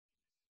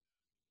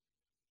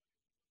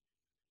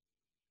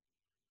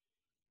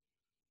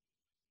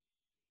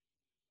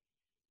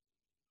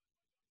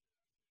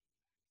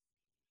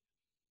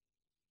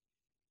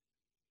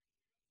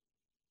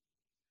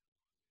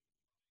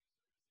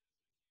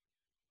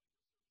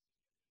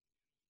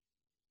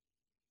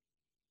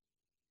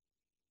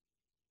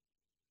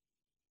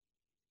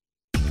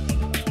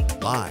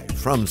Live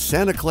from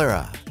Santa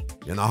Clara,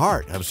 in the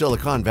heart of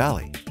Silicon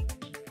Valley,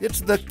 it's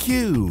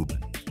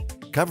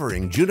theCUBE,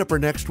 covering Juniper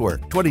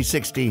NXTWORK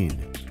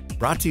 2016.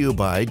 Brought to you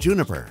by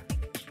Juniper.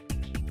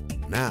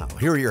 Now,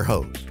 here are your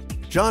hosts,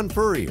 John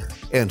Furrier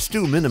and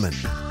Stu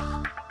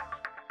Miniman.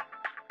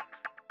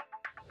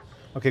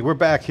 Okay, we're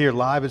back here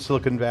live at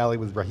Silicon Valley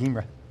with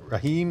Rami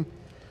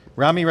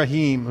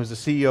Rahim, who's the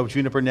CEO of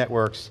Juniper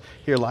Networks,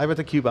 here live at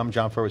theCUBE. I'm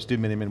John Furrier with Stu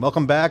Miniman.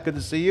 Welcome back, good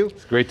to see you.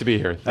 It's great to be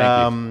here,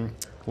 thank you.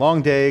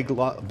 Long day,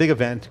 big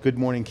event, good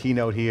morning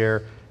keynote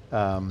here.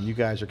 You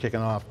guys are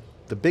kicking off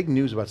the big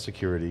news about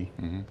security,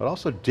 but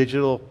also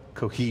digital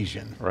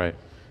cohesion. Right.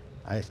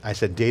 I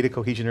said data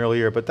cohesion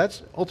earlier, but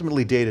that's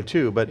ultimately data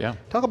too, but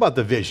talk about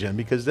the vision,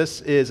 because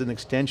this is an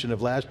extension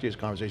of last year's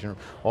conversation,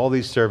 all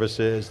these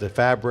services, the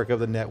fabric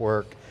of the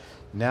network,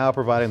 now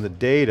providing the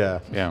data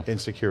in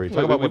security.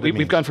 Talk about what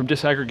we've gone from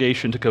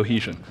disaggregation to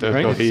cohesion.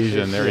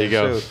 Cohesion, there you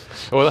go.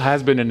 Well, it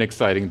has been an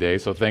exciting day,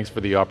 so thanks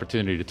for the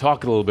opportunity to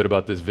talk a little bit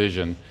about this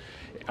vision.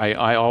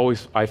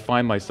 I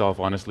find myself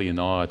honestly in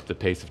awe at the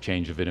pace of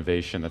change of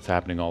innovation that's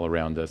happening all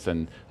around us,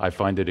 and I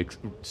find it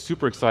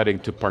super exciting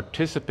to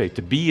participate,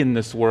 to be in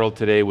this world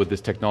today with this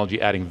technology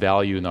adding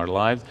value in our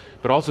lives,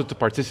 but also to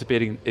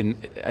participating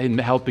in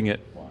helping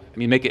it,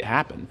 make it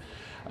happen.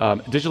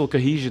 Digital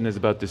cohesion is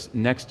about this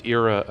next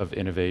era of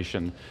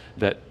innovation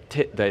that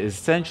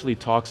essentially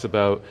talks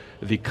about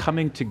the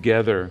coming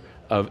together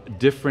of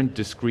different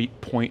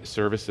discrete point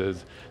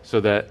services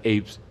so that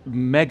a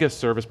mega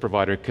service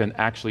provider can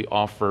actually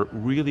offer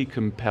really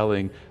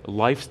compelling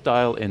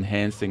lifestyle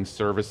enhancing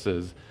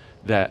services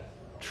that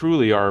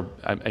truly are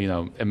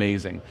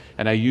amazing.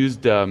 And I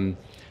used an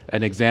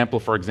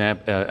example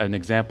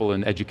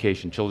in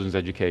education, children's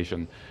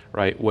education,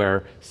 right,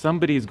 where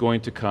somebody is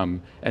going to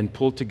come and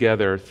pull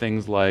together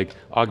things like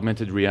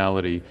augmented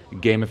reality,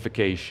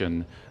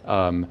 gamification,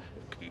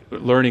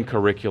 learning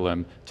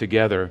curriculum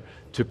together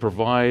to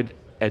provide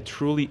a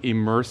truly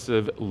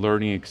immersive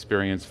learning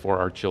experience for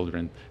our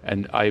children.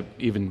 And I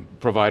even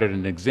provided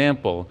an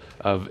example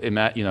of,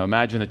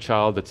 imagine a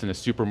child that's in a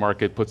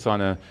supermarket, puts on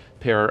a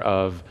pair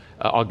of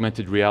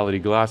augmented reality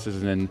glasses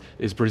and then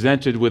is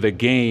presented with a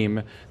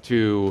game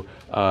to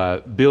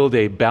build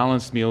a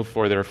balanced meal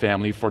for their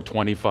family for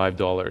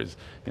 $25.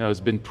 It's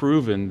been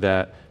proven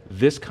that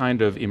this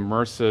kind of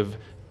immersive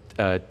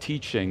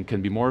teaching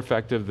can be more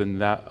effective than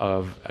that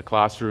of a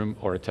classroom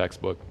or a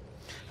textbook.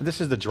 And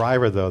this is the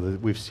driver though,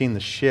 that we've seen the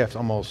shift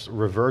almost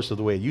reverse of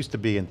the way it used to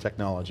be in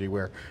technology,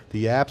 where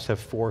the apps have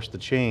forced the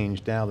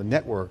change, now the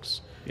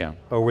networks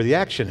are where the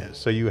action is.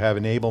 So you have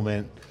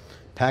enablement,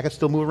 packets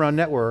still move around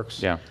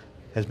networks,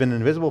 has been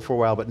invisible for a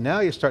while, but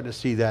now you're starting to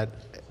see that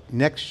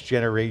next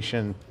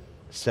generation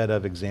set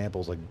of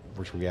examples like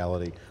virtual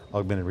reality,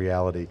 augmented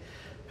reality.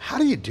 How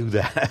do you do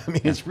that?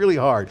 It's really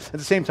hard. At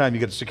the same time, you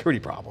get security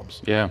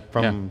problems.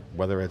 From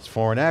whether it's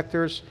foreign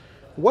actors.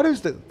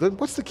 What's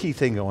the key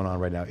thing going on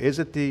right now? Is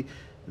it the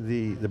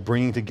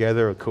bringing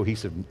together of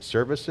cohesive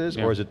services,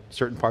 or is it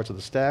certain parts of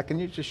the stack? Can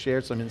you just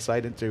share some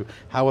insight into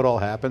how it all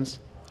happens?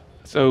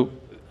 So,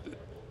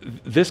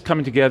 this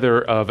coming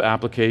together of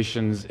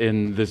applications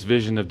in this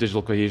vision of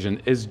digital cohesion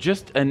is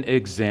just an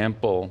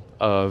example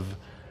of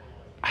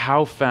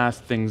how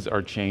fast things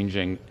are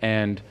changing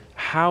and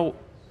how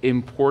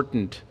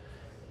important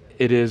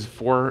it is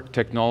for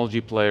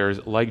technology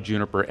players like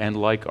Juniper and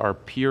like our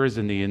peers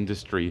in the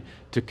industry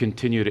to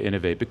continue to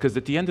innovate. Because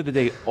at the end of the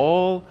day,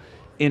 all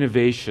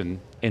innovation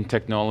in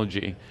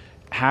technology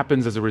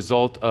happens as a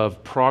result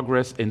of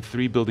progress in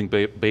three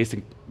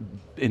basic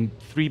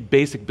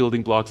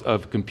building blocks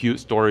of compute,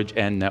 storage,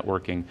 and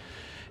networking.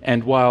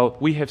 And while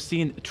we have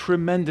seen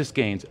tremendous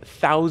gains,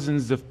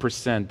 thousands of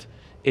 %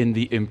 in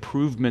the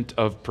improvement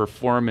of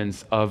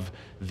performance of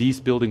these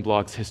building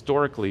blocks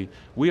historically,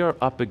 we are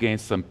up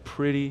against some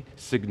pretty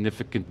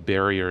significant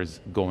barriers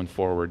going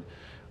forward.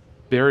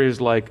 Barriers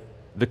like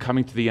the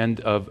coming to the end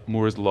of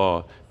Moore's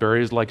Law,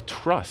 barriers like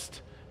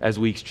trust as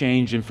we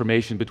exchange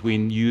information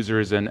between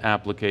users and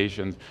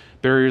applications,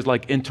 barriers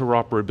like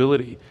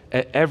interoperability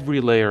at every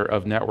layer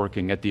of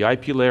networking, at the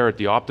IP layer, at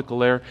the optical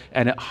layer,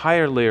 and at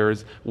higher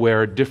layers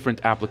where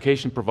different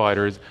application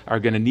providers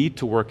are going to need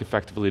to work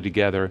effectively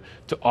together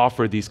to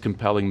offer these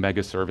compelling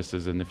mega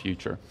services in the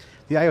future.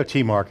 The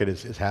IoT market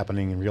is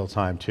happening in real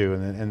time too,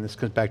 and this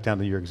comes back down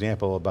to your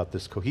example about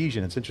this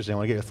cohesion. It's interesting, I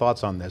want to get your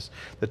thoughts on this.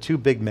 The two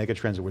big mega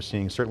trends that we're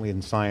seeing, certainly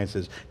in science,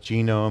 is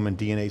genome and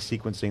DNA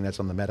sequencing, that's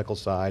on the medical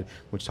side,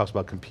 which talks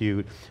about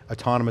compute,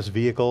 autonomous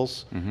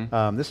vehicles.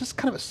 This is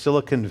kind of a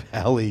Silicon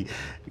Valley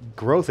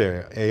growth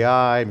area,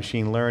 AI,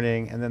 machine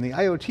learning, and then the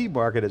IoT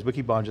market, as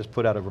Wikibon just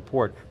put out a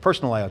report,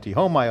 personal IoT,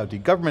 home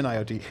IoT, government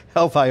IoT,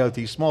 health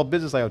IoT, small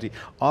business IoT,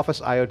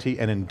 office IoT,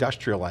 and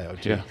industrial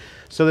IoT.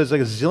 So there's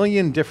like a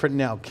zillion different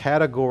now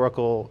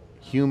categorical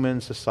human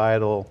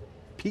societal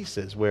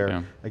pieces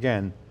where,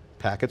 again,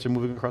 packets are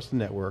moving across the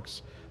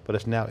networks, but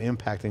it's now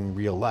impacting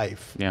real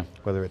life.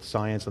 Whether it's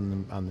science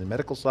on the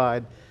medical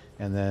side,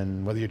 and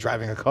then whether you're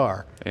driving a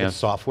car, it's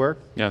software.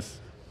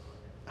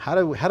 How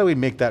do we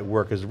make that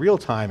work? Because real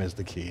time is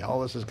the key.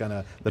 All this is kind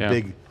of the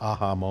big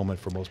aha moment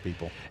for most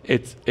people.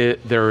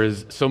 There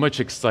is so much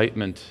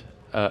excitement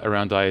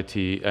around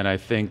IoT, and I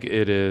think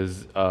it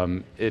is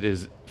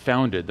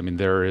founded. I mean,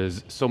 there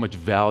is so much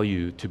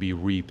value to be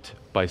reaped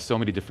by so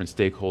many different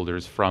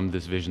stakeholders from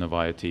this vision of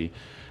IoT.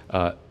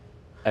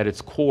 At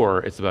its core,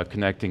 it's about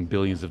connecting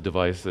billions of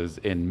devices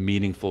in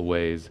meaningful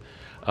ways,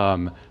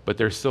 but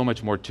there's so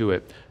much more to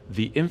it.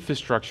 The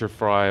infrastructure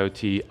for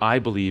IoT, I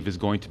believe, is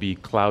going to be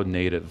cloud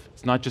native.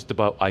 It's not just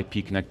about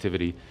IP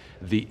connectivity.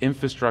 The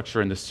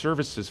infrastructure and the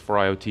services for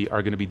IoT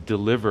are going to be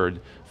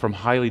delivered from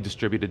highly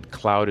distributed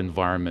cloud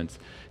environments.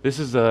 This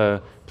is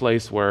a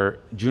place where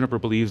Juniper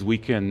believes we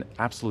can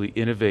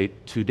absolutely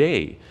innovate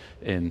today.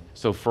 And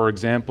so, for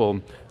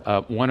example,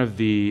 one of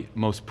the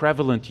most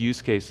prevalent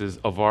use cases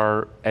of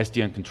our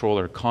SDN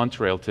controller,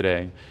 Contrail,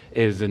 today,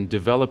 is in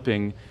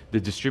developing the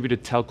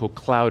distributed telco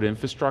cloud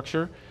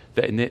infrastructure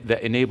that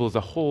enables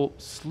a whole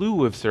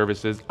slew of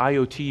services,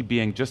 IoT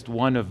being just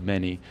one of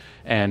many.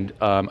 And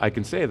I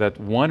can say that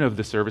one of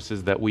the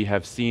services that we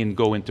have seen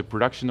go into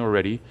production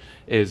already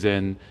is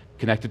in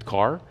connected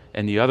car,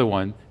 and the other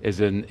one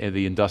is in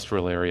the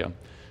industrial area.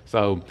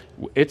 So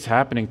it's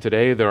happening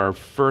today. There are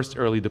first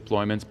early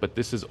deployments, but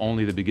this is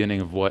only the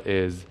beginning of what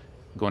is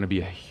going to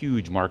be a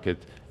huge market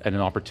and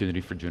an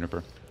opportunity for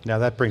Juniper. Now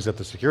that brings up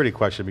the security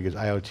question, because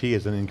IoT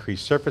is an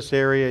increased surface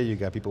area. You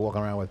got people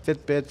walking around with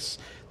Fitbits,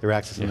 they're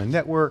accessing the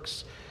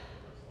networks.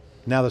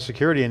 Now the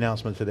security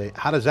announcement today,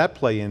 how does that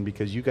play in?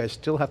 Because you guys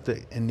still have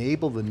to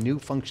enable the new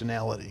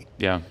functionality.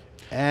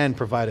 And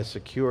provide a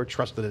secure,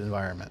 trusted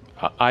environment.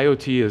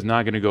 IoT is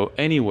not going to go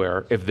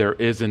anywhere if there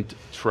isn't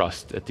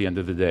trust at the end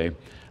of the day.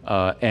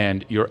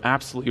 And you're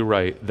absolutely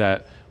right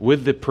that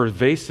with the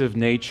pervasive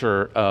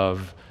nature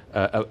of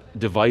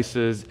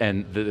devices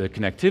and the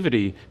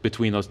connectivity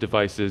between those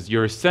devices,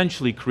 you're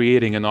essentially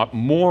creating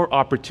more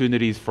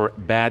opportunities for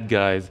bad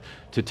guys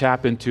to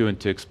tap into and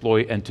to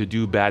exploit and to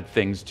do bad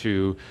things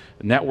to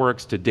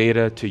networks, to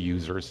data, to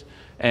users.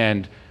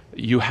 And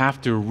you have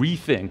to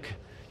rethink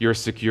your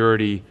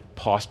security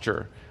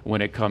posture when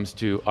it comes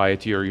to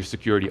IoT or your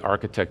security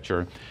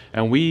architecture.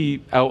 And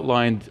we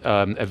outlined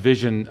a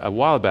vision a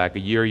while back, a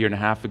year and a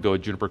half ago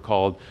at Juniper,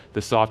 called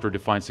the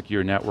Software-Defined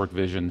Secure Network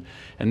vision.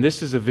 And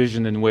this is a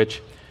vision in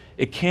which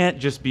it can't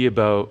just be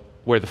about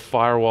where the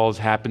firewalls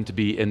happen to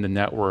be in the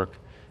network,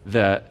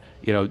 that,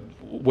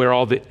 where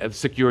all the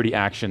security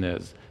action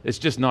is. It's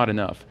just not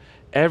enough.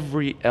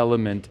 Every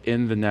element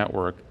in the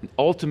network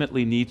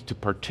ultimately needs to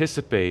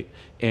participate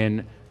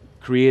in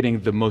creating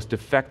the most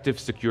effective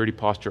security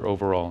posture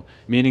overall,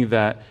 meaning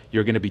that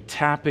you're going to be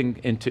tapping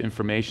into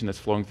information that's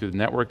flowing through the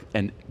network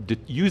and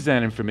use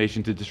that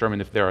information to determine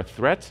if there are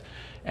threats.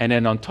 And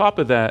then on top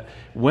of that,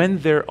 when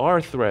there are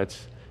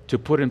threats, to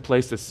put in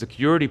place a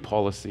security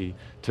policy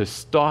to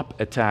stop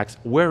attacks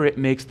where it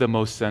makes the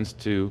most sense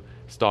to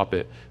stop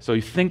it. So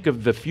you think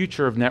of the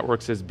future of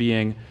networks as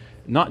being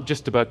not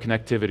just about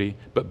connectivity,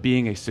 but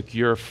being a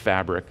secure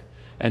fabric.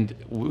 And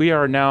we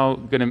are now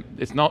going to,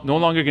 it's no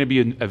longer going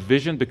to be a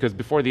vision, because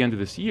before the end of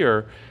this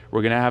year,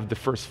 we're going to have the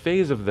first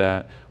phase of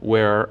that,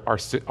 where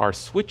our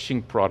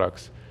switching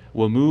products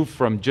will move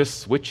from just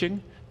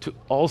switching to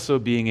also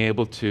being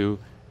able to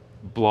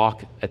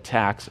block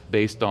attacks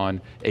based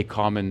on a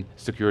common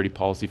security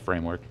policy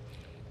framework.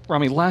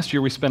 Rami, last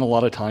year we spent a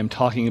lot of time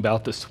talking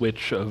about the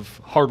switch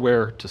of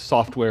hardware to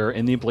software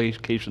and the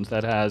implications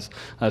that has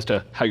as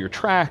to how you're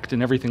tracked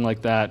and everything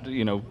like that.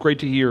 Great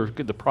to hear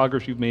the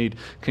progress you've made.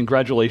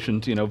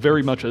 Congratulations.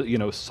 Very much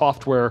a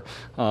software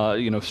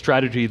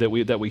strategy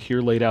that we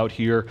hear laid out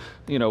here.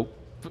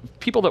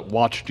 People that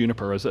watch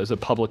Juniper as a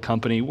public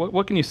company,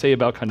 what can you say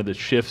about kind of the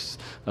shifts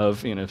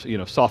of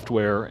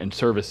software and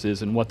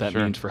services and what that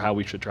means for how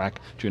we should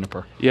track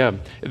Juniper? Yeah,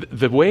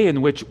 the way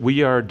in which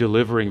we are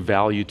delivering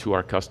value to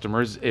our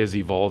customers is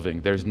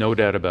evolving. There's no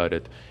doubt about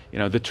it.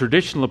 The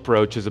traditional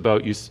approach is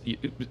about you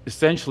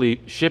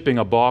essentially shipping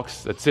a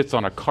box that sits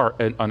on a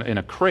cart in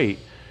a crate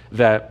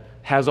that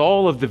has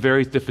all of the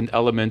various different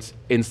elements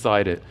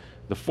inside it: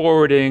 the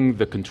forwarding,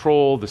 the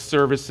control, the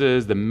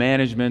services, the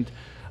management.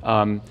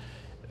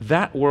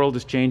 That world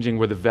is changing,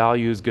 where the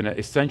value is going to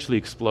essentially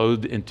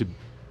explode into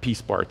piece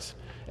parts.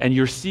 And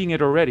you're seeing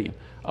it already.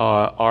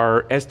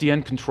 Our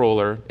SDN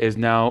controller is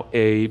now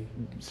a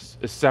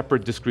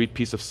separate, discrete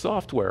piece of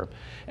software.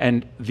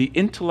 And the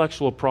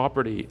intellectual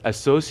property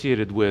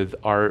associated with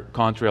our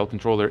Contrail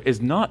controller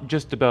is not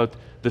just about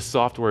the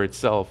software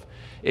itself.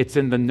 It's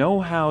in the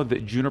know-how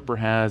that Juniper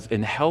has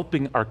in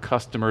helping our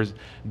customers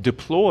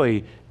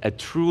deploy a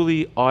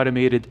truly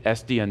automated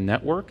SDN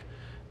network,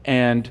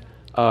 and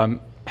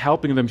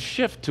helping them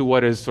shift to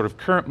what is sort of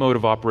current mode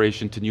of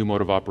operation to new mode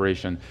of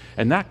operation.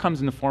 And that comes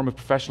in the form of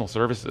professional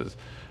services.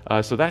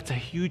 So that's a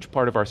huge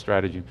part of our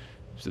strategy.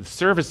 So the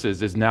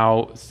services is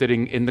now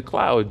sitting in the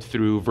cloud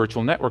through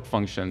virtual network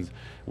functions.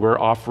 We're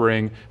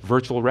offering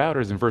virtual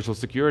routers and virtual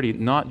security,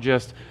 not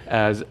just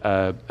as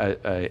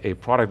a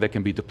product that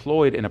can be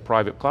deployed in a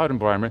private cloud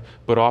environment,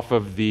 but off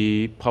of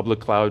the public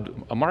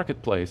cloud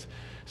marketplace.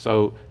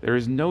 So there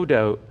is no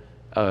doubt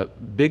a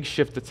big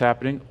shift that's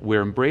happening.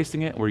 We're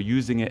embracing it, we're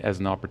using it as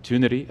an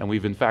opportunity, and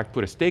we've in fact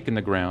put a stake in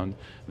the ground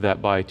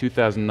that by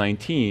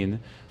 2019,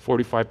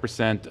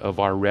 45% of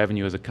our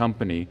revenue as a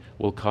company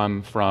will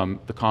come from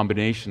the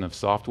combination of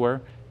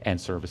software and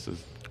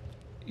services.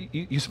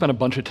 You spent a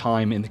bunch of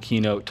time in the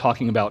keynote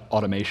talking about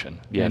automation.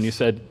 Yes. And you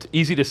said, it's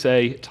easy to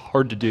say, it's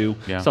hard to do,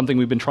 something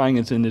we've been trying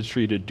as an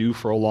industry to do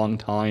for a long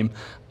time.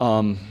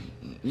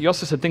 You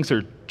also said things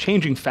are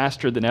changing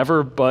faster than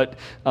ever, but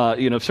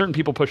certain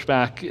people push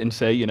back and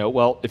say,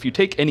 well, if you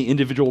take any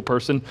individual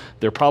person,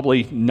 they're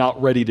probably not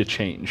ready to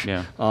change.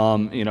 Yeah.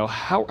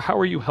 How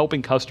are you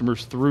helping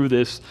customers through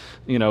this,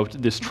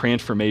 this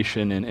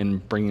transformation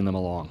and bringing them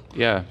along?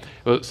 Yeah,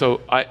 well,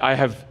 so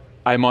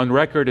I'm on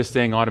record as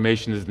saying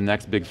automation is the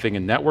next big thing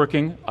in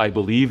networking. I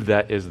believe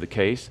that is the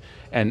case.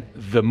 And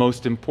the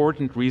most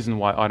important reason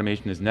why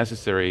automation is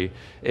necessary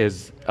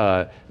is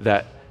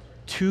that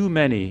too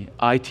many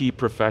IT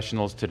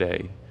professionals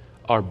today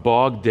are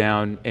bogged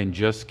down in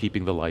just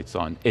keeping the lights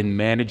on, in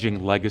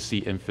managing legacy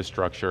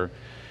infrastructure.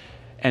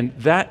 And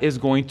that is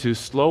going to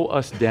slow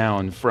us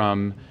down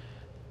from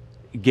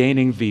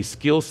gaining the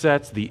skill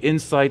sets, the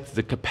insights,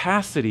 the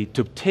capacity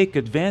to take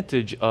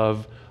advantage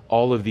of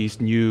all of these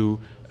new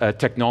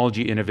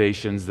technology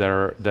innovations that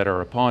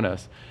are upon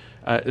us.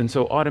 And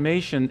so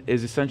automation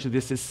is essentially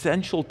this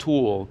essential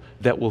tool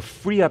that will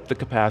free up the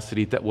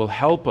capacity, that will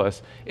help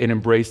us in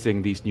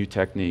embracing these new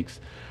techniques.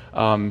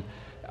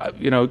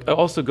 It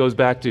also goes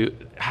back to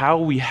how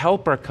we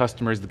help our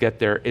customers to get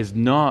there is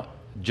not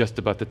just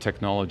about the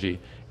technology.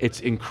 It's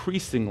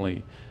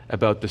increasingly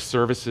about the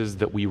services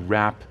that we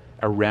wrap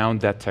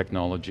around that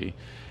technology.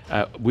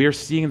 We're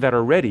seeing that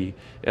already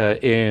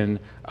in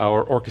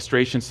our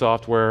orchestration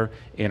software,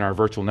 in our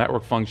virtual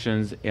network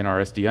functions, in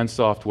our SDN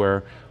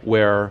software,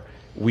 where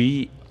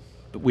we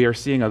are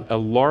seeing a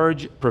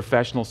large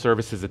professional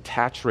services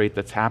attach rate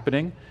that's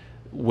happening,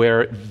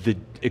 where the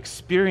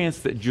experience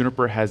that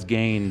Juniper has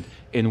gained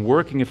in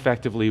working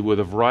effectively with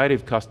a variety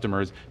of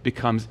customers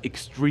becomes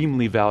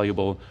extremely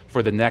valuable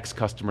for the next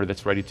customer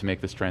that's ready to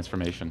make this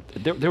transformation.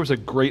 There was a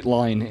great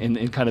line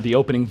in kind of the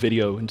opening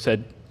video and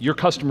said, your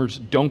customers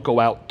don't go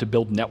out to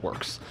build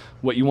networks.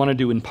 What you want to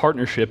do in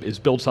partnership is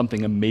build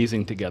something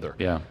amazing together.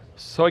 Yeah.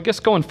 So I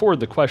guess going forward,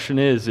 the question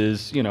is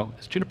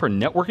Juniper a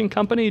networking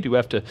company? Do we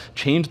have to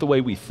change the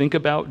way we think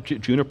about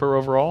Juniper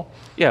overall?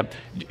 Yeah,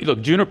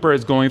 look, Juniper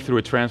is going through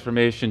a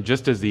transformation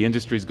just as the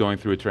industry is going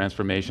through a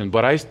transformation,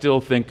 but I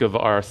still think of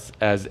us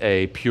as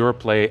a pure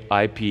play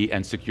IP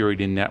and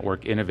security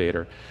network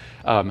innovator.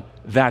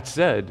 That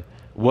said,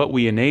 what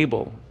we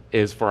enable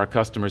is for our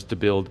customers to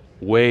build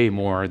way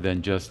more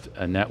than just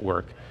a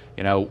network.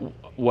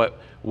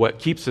 What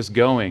keeps us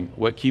going,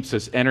 what keeps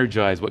us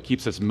energized, what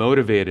keeps us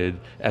motivated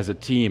as a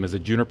team, as a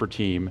Juniper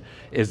team,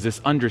 is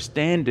this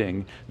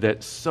understanding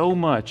that so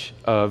much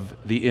of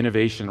the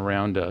innovation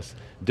around us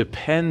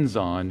depends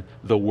on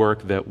the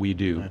work that we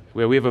do.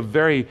 We have a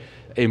very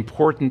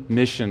important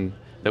mission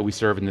that we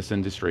serve in this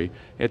industry.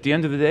 At the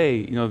end of the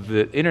day,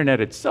 the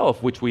internet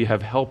itself, which we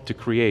have helped to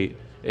create,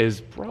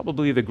 is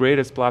probably the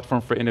greatest platform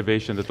for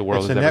innovation that the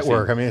world has ever seen. It's a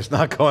network. I mean, it's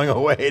not going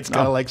away. It's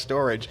kind of like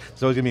storage.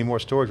 There's always going to be more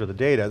storage with the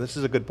data. This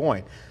is a good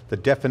point. The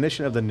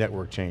definition of the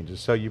network changes.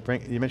 So you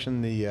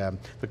mentioned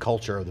the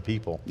culture of the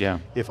people. Yeah.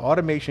 If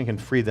automation can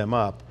free them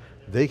up,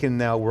 they can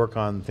now work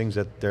on things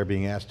that they're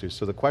being asked to.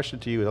 So the question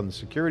to you on the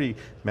security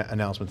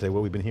announcement today,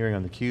 what we've been hearing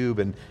on theCUBE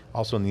and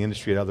also in the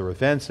industry at other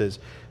events is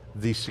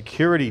the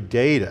security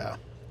data,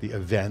 the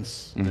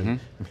events,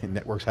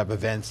 networks have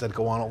events that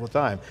go on all the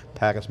time,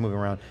 packets moving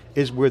around,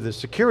 is where the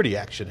security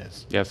action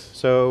is. Yes.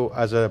 So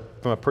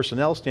from a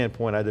personnel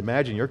standpoint, I'd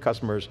imagine your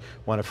customers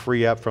want to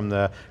free up from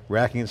the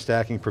racking and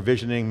stacking,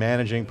 provisioning,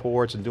 managing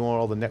ports, and doing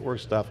all the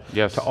network stuff,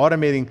 yes, to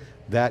automating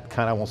that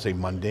kind of, I won't say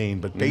mundane,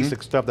 but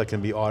basic stuff that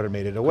can be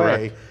automated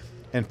away. Correct.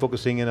 And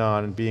focusing in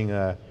on being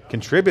a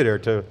contributor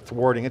to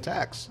thwarting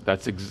attacks.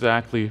 That's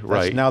exactly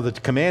right. That's now the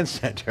command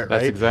center, right?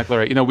 That's exactly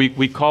right.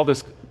 We call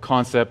this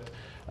concept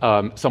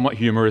somewhat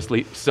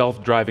humorously,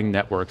 self-driving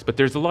networks, but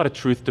there's a lot of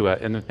truth to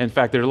it, and in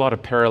fact, there are a lot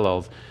of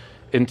parallels.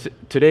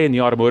 Today in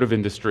the automotive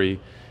industry,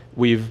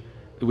 we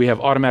have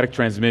automatic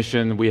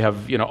transmission, we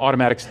have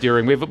automatic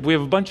steering, we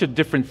have a bunch of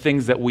different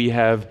things that we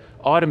have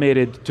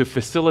automated to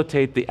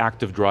facilitate the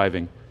act of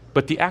driving,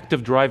 but the act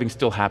of driving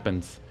still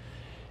happens.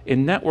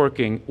 In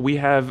networking, we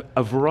have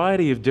a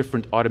variety of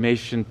different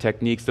automation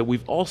techniques that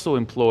we've also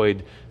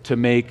employed to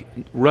make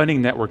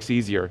running networks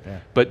easier. Yeah.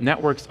 But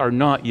networks are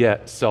not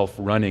yet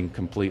self-running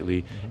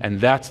completely,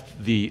 and that's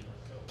the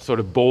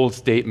sort of bold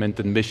statement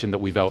and mission that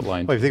we've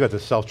outlined. Well, if you think about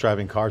the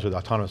self-driving cars with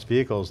autonomous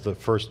vehicles, the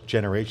first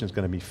generation is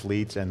going to be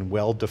fleets and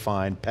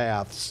well-defined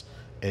paths,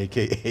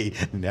 AKA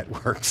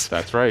networks.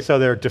 That's right. So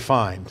they're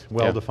defined,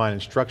 well-defined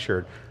and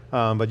structured.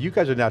 But you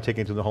guys are now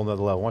taking it to the whole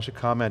nother level. I want you to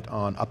comment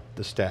on up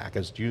the stack,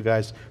 as you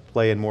guys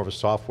play in more of a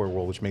software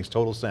world, which makes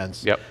total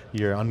sense. Yep.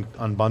 You're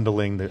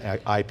unbundling the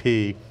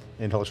IP,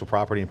 intellectual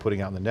property, and putting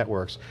it out in the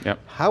networks. Yep.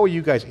 How are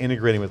you guys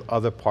integrating with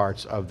other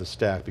parts of the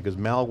stack? Because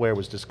malware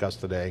was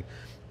discussed today.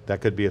 That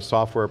could be a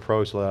software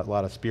approach, a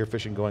lot of spear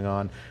phishing going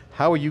on.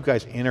 How are you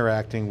guys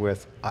interacting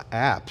with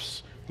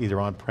apps, either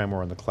on-prem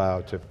or in the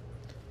cloud, to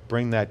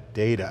bring that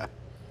data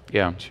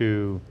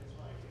to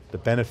the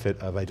benefit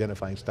of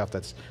identifying stuff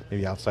that's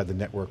maybe outside the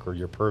network or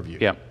your purview?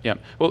 Yeah.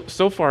 Well,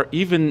 so far,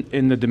 even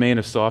in the domain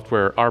of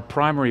software, our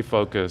primary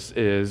focus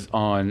is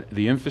on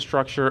the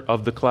infrastructure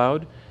of the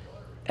cloud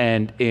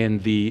and in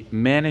the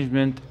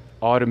management,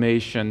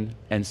 automation,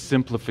 and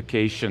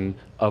simplification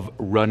of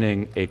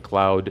running a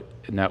cloud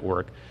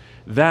network.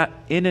 That,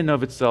 in and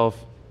of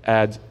itself,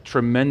 adds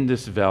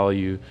tremendous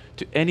value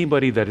to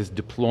anybody that is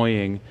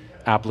deploying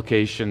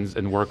applications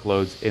and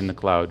workloads in the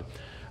cloud.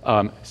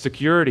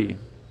 Security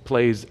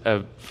plays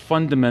a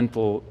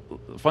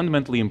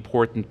fundamentally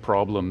important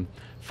problem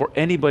for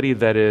anybody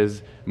that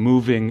is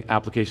moving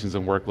applications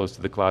and workloads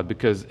to the cloud,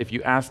 because if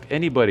you ask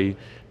anybody,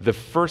 the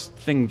first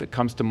thing that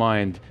comes to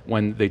mind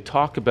when they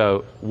talk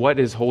about what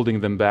is holding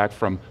them back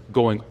from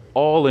going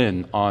all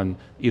in on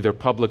either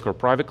public or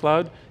private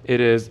cloud, it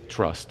is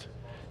trust.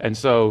 And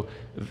so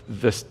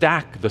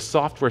the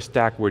software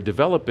stack we're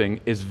developing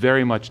is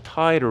very much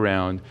tied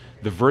around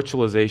the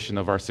virtualization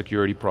of our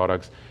security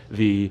products,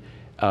 the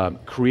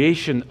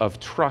creation of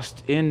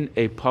trust in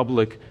a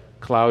public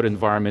cloud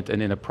environment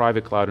and in a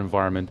private cloud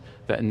environment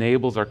that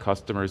enables our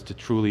customers to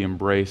truly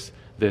embrace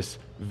this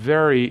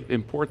very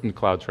important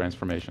cloud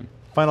transformation.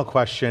 Final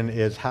question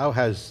is, how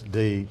has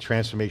the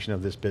transformation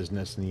of this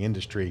business and the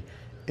industry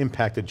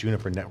impacted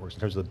Juniper Networks in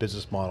terms of the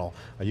business model?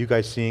 Are you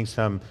guys seeing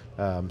some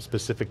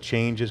specific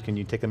changes? Can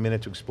you take a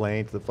minute to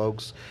explain to the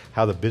folks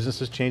how the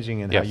business is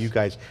changing and how you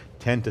guys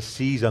tend to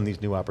seize on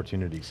these new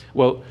opportunities?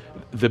 Well,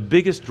 the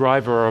biggest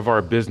driver of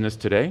our business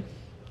today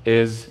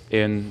is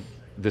in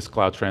this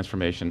cloud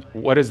transformation.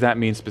 What does that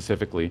mean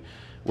specifically?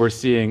 We're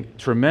seeing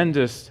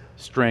tremendous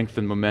strength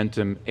and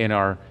momentum in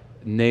our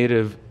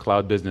native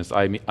cloud business.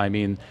 I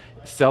mean,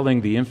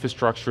 selling the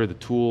infrastructure, the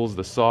tools,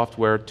 the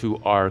software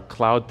to our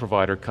cloud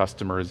provider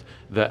customers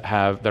that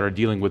are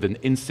dealing with an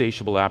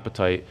insatiable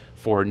appetite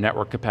for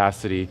network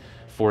capacity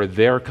for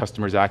their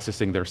customers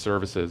accessing their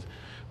services.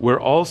 We're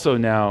also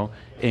now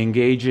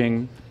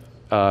engaging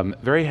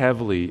very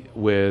heavily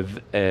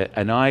with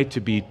an eye to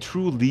be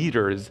true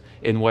leaders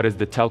in what is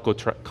the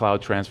telco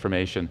cloud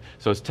transformation.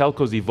 So as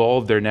telcos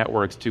evolve their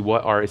networks to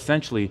what are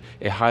essentially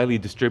a highly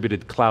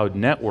distributed cloud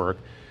network,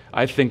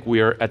 I think we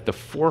are at the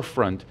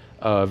forefront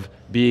of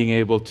being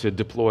able to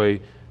deploy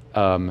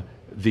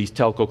these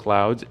telco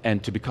clouds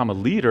and to become a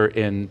leader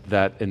in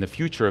the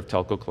future of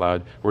telco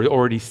cloud. We're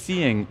already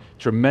seeing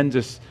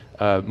tremendous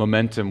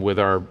momentum with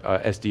our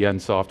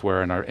SDN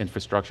software and our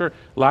infrastructure.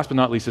 Last but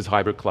not least is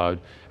hybrid cloud.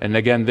 And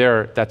again,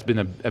 that's been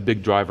a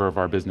big driver of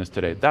our business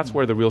today. That's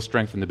where the real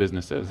strength in the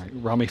business is. Right.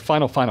 Rami,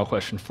 final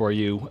question for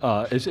you.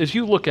 As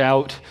you look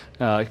out,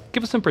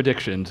 give us some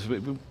predictions.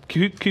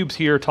 CUBE's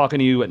here talking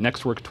to you at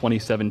NXTWORK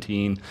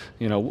 2017.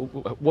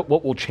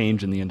 What will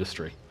change in the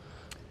industry?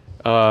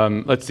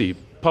 Let's see.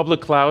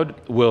 Public cloud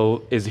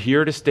is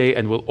here to stay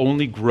and will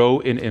only grow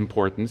in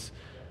importance.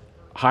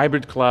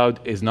 Hybrid cloud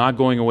is not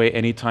going away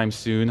anytime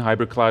soon.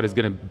 Hybrid cloud is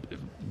going to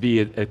be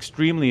an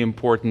extremely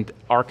important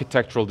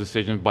architectural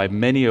decision by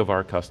many of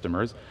our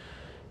customers.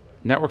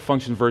 Network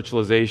function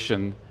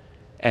virtualization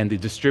and the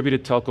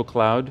distributed telco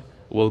cloud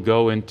will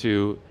go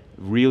into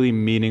really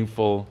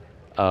meaningful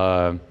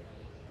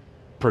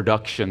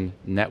production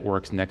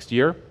networks next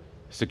year.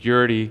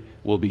 Security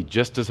will be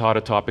just as hot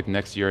a topic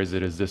next year as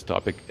it is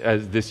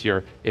this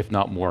year, if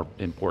not more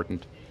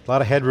important. A lot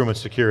of headroom in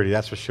security,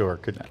 that's for sure.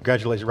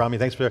 Congratulations, Rami.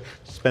 Thanks for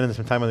spending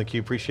some time on theCUBE.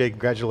 Appreciate it.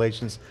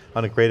 Congratulations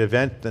on a great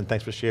event, and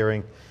thanks for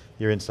sharing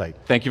your insight.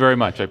 Thank you very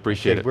much, I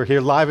appreciate it. We're here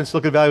live in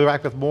Silicon Valley. We're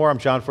back with more. I'm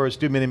John Furrier,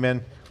 Stu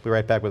Miniman. We'll be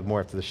right back with more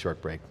after this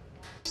short break.